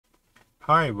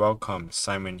Hi, welcome.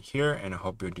 Simon here, and I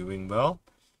hope you're doing well.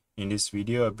 In this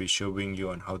video, I'll be showing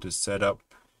you on how to set up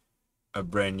a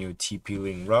brand new TP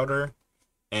Link router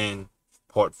and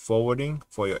port forwarding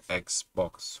for your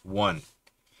Xbox One.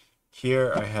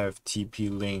 Here I have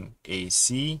TP Link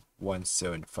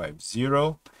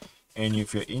AC1750, and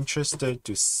if you're interested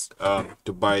to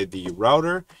buy the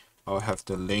router, I'll have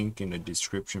the link in the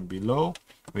description below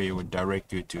where it will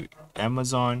direct you to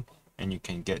Amazon and you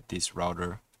can get this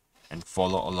router and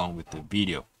follow along with the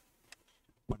video.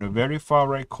 On the very far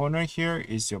right corner here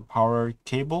is your power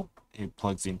cable. It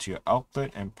plugs into your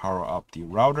outlet and power up the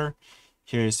router.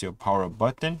 Here is your power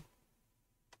button.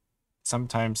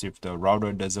 Sometimes if the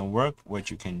router doesn't work,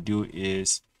 what you can do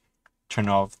is turn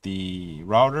off the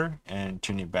router and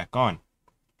turn it back on.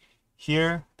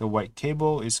 Here, the white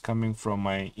cable is coming from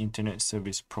my internet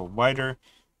service provider.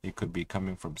 It could be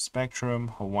coming from Spectrum,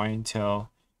 Hawaiian Tel,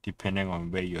 depending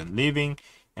on where you're living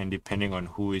and depending on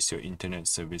who is your internet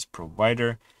service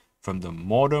provider. From the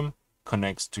modem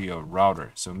connects to your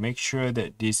router. So make sure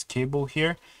that this cable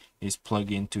here is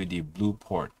plugged into the blue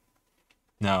port.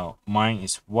 Now, mine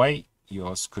is white.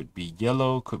 Yours could be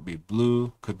yellow, could be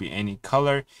blue, could be any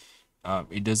color.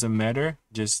 It doesn't matter.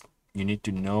 Just you need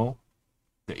to know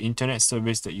the internet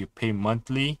service that you pay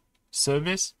monthly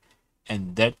service,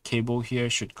 and that cable here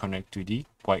should connect to the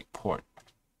white port.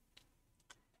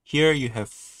 Here you have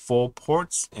 4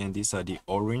 ports, and these are the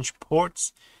orange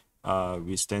ports,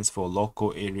 which stands for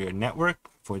local area network,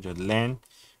 for the LAN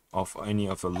of any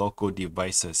of your local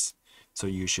devices. So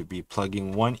you should be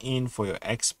plugging one in for your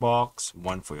Xbox,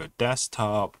 one for your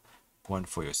desktop, one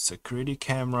for your security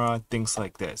camera, things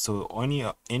like that. So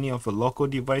any of the local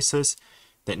devices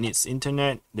that needs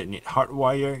internet, that need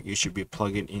hardwire, you should be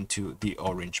plugging into the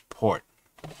orange port.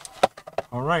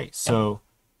 All right, so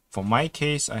for my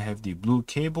case, I have the blue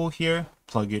cable here,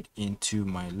 plug it into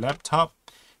my laptop.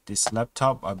 This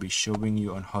laptop, I'll be showing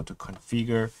you on how to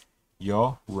configure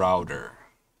your router.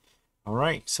 All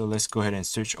right, so let's go ahead and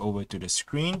switch over to the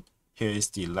screen. Here is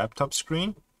the laptop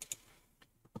screen.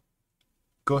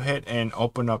 Go ahead and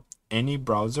open up any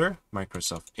browser,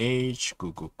 Microsoft Edge,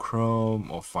 Google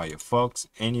Chrome, or Firefox,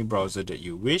 any browser that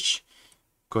you wish.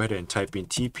 Go ahead and type in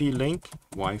TP Link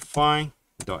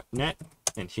Wi-Fi.net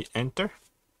and hit enter.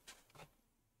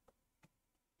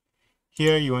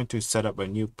 Here you want to set up a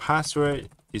new password.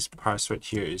 This password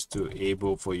here is to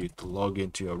able for you to log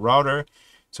into your router.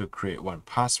 So create one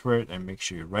password and make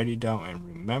sure you write it down and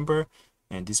remember.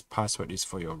 And this password is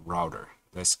for your router.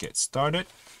 Let's get started.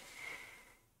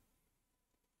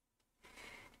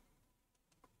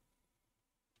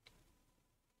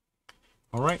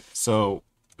 All right, so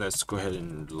let's go ahead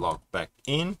and log back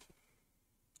in.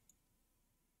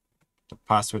 The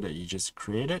password that you just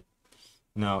created.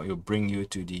 Now it'll bring you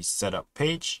to the setup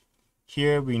page.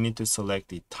 Here we need to select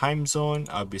the time zone.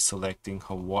 I'll be selecting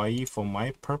Hawaii for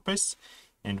my purpose,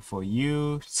 and for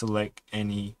you, select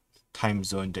any time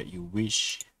zone that you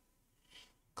wish.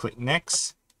 Click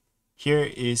next. Here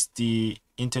is the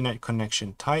internet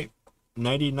connection type.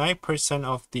 99%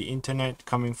 of the internet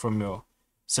coming from your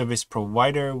service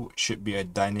provider should be a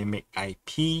dynamic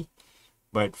IP,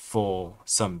 but for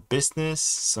some business,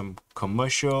 some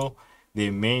commercial, they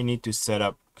may need to set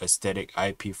up a static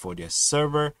IP for their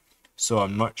server. So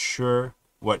I'm not sure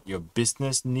what your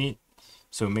business need.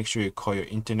 So make sure you call your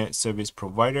internet service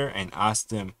provider and ask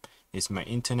them, is my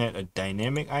internet a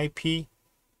dynamic IP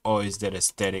or is that a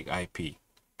static IP?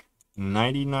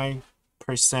 99%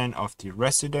 of the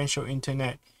residential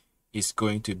internet is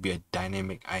going to be a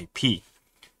dynamic IP.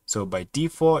 So by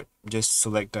default, just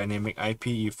select dynamic IP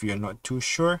if you're not too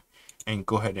sure and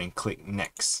go ahead and click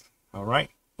next. All right.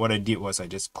 What I did was I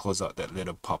just close out that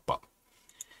little pop-up.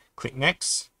 Click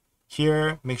next.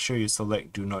 Here, make sure you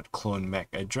select do not clone MAC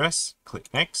address.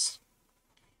 Click next.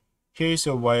 Here is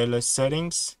your wireless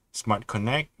settings. Smart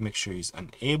Connect, make sure it's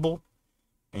enabled.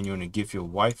 And you want to give your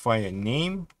Wi-Fi a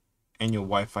name and your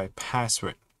Wi-Fi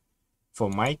password.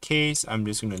 For my case, I'm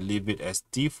just going to leave it as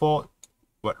default,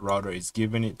 what router is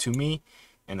giving it to me,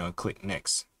 and I'll click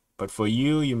next. But for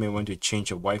you, you may want to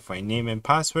change your Wi-Fi name and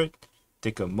password.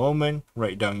 Take a moment,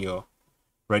 write it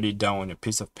down on a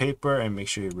piece of paper and make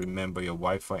sure you remember your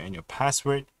Wi-Fi and your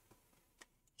password.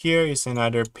 Here is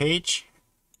another page,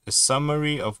 a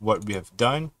summary of what we have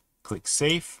done. Click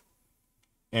save,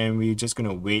 and we're just going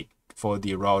to wait for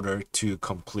the router to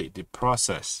complete the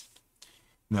process.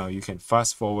 Now you can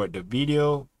fast forward the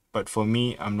video, but for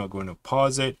me, I'm not going to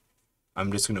pause it.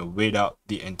 I'm just going to wait out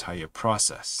the entire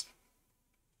process.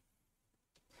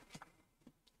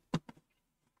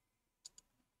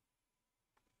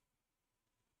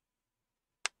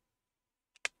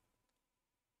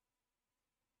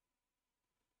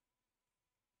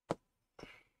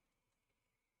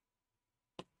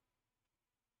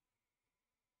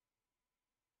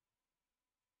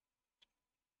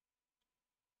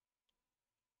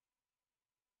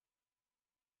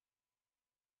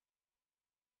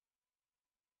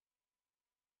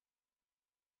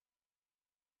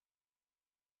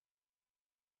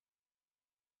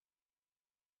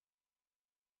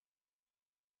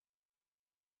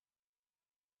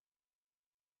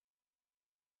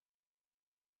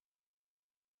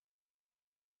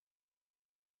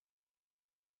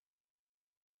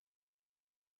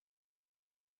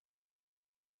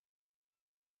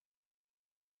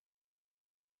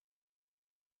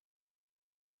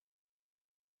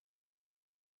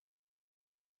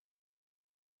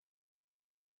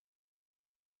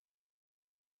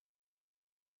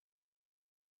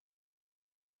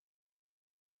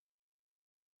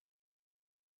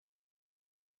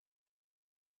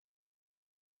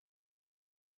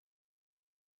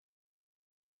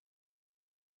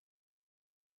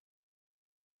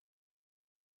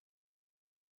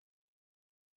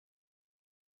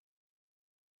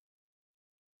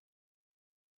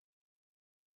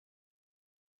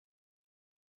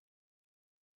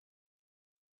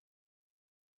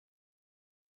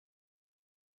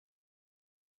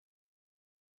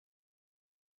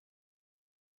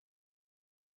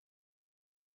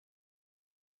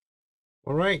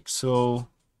 All right, so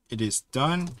it is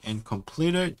done and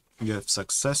completed. You have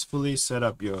successfully set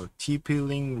up your TP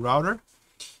Link router.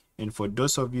 And for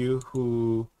those of you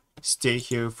who stay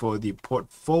here for the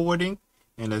port forwarding,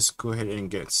 and let's go ahead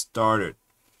and get started.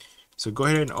 So go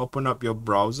ahead and open up your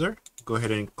browser. Go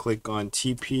ahead and click on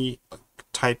TP,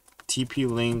 type TP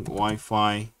Link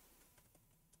Wi-Fi.net.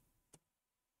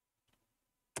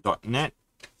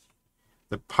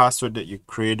 The password that you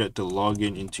created to log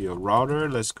in into your router,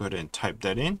 let's go ahead and type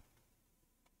that in.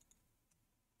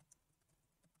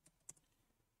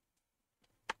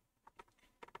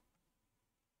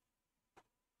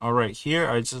 All right, here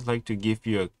I just like to give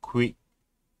you a quick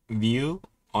view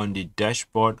on the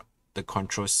dashboard, the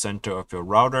control center of your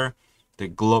router. The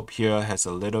globe here has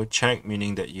a little check,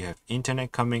 meaning that you have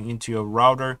internet coming into your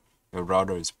router. Your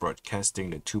router is broadcasting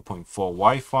the 2.4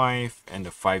 Wi-Fi and the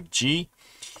 5G.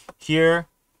 Here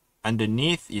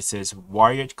underneath it says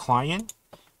wired client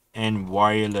and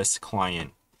wireless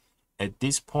client. At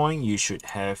this point, you should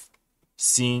have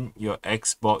seen your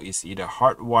Xbox is either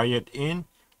hardwired in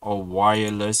or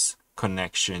wireless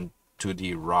connection to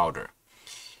the router.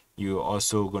 You're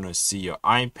also going to see your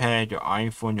iPad, your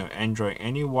iPhone, your Android,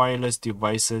 any wireless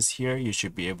devices here. You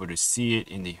should be able to see it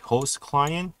in the host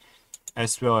client,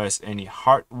 as well as any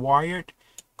hardwired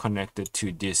connected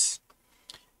to this.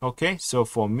 Okay, so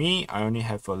for me, I only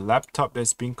have a laptop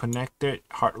that's been connected,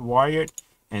 hardwired,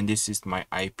 and this is my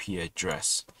IP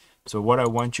address. So what I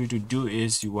want you to do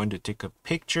is you want to take a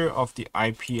picture of the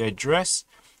IP address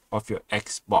of your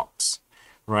Xbox,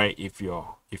 right? If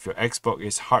your Xbox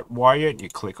is hardwired, you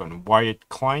click on wired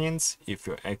clients. If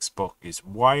your Xbox is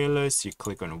wireless, you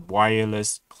click on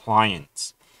wireless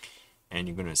clients. And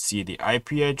you're going to see the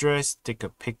IP address, take a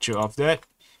picture of that,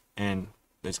 and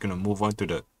it's going to move on to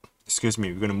the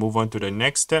we're going to move on to the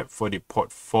next step for the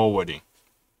port forwarding.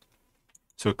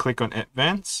 So click on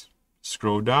Advanced,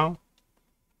 scroll down,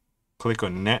 click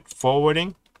on NAT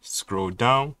Forwarding, scroll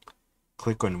down,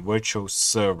 click on Virtual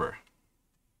Server.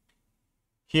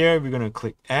 Here we're going to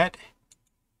click Add,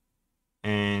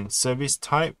 and service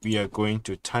type, we are going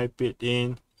to type it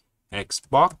in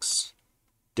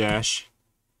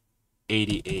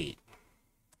Xbox-88.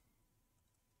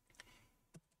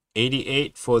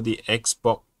 88 for the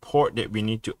Xbox port that we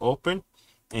need to open,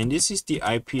 and this is the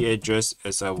IP address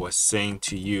as I was saying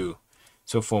to you.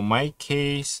 So for my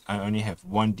case, I only have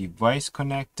one device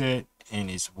connected, and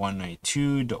it's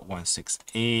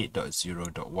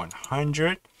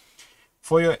 192.168.0.100.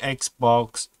 For your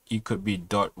Xbox, it could be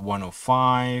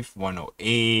 .105,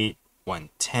 108,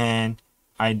 110.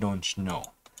 I don't know.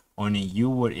 Only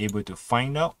you were able to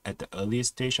find out at the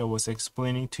earliest stage I was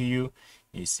explaining to you.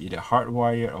 It's either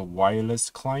hardwired or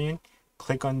wireless client.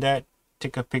 Click on that,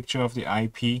 take a picture of the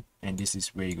IP, and this is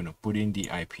where you're going to put in the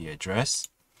IP address.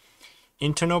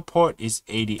 Internal port is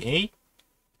 88,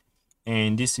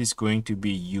 and this is going to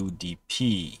be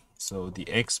UDP. So the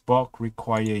Xbox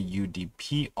require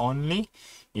UDP only.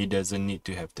 It doesn't need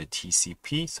to have the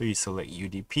TCP. So you select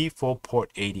UDP for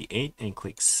port 88 and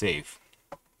click Save.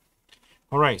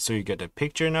 All right, so you get the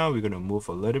picture now. We're going to move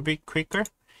a little bit quicker.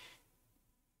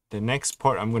 The next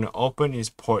port I'm going to open is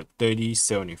port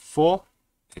 3074,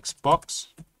 Xbox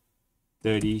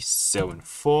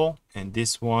 3074, and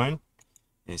this one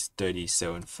is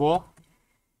 3074.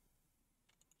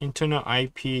 Internal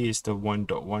IP is the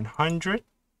 1.100.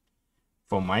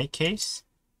 For my case,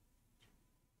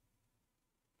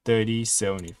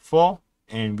 3074,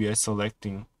 and we are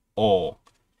selecting all.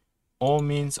 All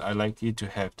means I like you to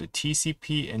have the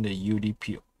TCP and the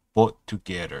UDP both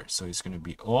together. So it's going to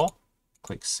be all.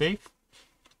 Click Save.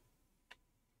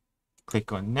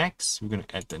 Click on Next. We're going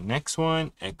to add the next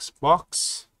one,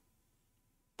 Xbox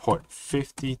port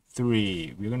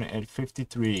 53. We're going to add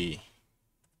 53.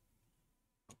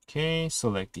 Okay,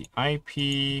 select the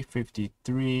IP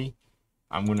 53.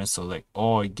 I'm going to select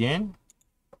all again.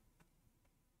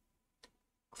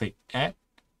 Click Add.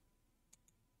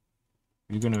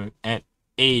 We're going to add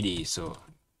 80, so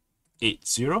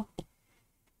 80.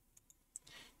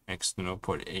 External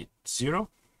port 80.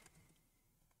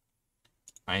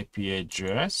 IP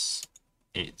address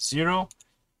 80.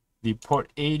 The port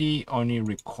 80 only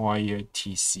require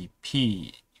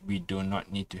TCP. We do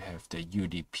not need to have the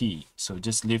UDP. So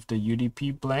just leave the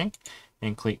UDP blank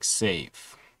and click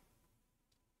Save.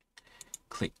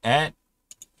 Click Add.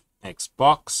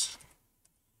 Xbox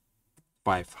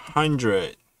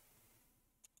 500.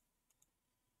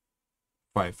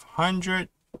 500.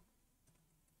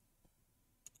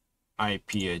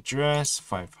 IP address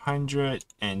 500,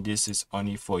 and this is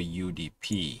only for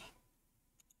UDP.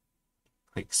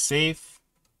 Click Save.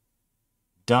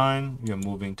 done, we are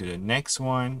moving to the next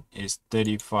one. Is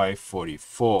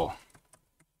 3544.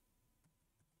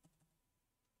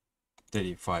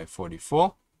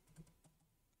 3544.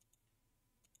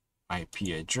 IP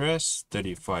address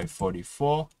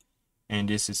 3544, and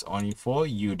this is only for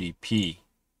UDP.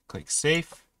 Click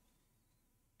save.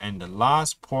 And the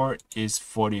last port is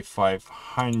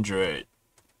 4500.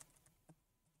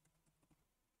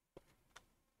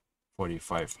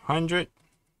 4500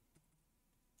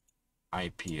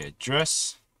 IP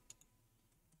address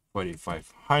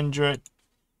 4500,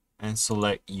 and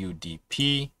select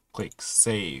UDP. Click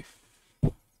save.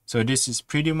 So this is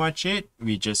pretty much it.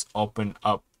 We just open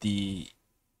up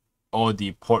all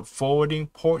the port forwarding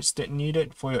ports that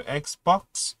needed for your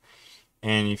Xbox.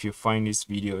 And if you find this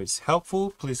video is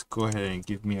helpful, please go ahead and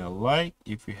give me a like.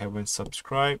 If you haven't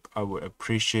subscribed, I would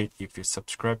appreciate if you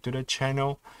subscribe to the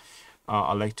channel.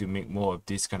 I like to make more of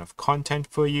this kind of content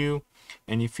for you.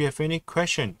 And if you have any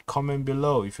question, comment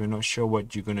below. If you're not sure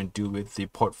what you're going to do with the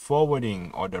port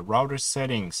forwarding or the router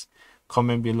settings,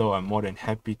 comment below. I'm more than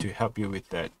happy to help you with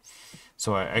that.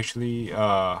 So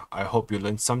I hope you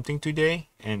learned something today,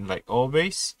 and like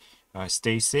always,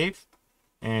 stay safe,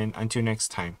 and until next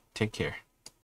time, take care.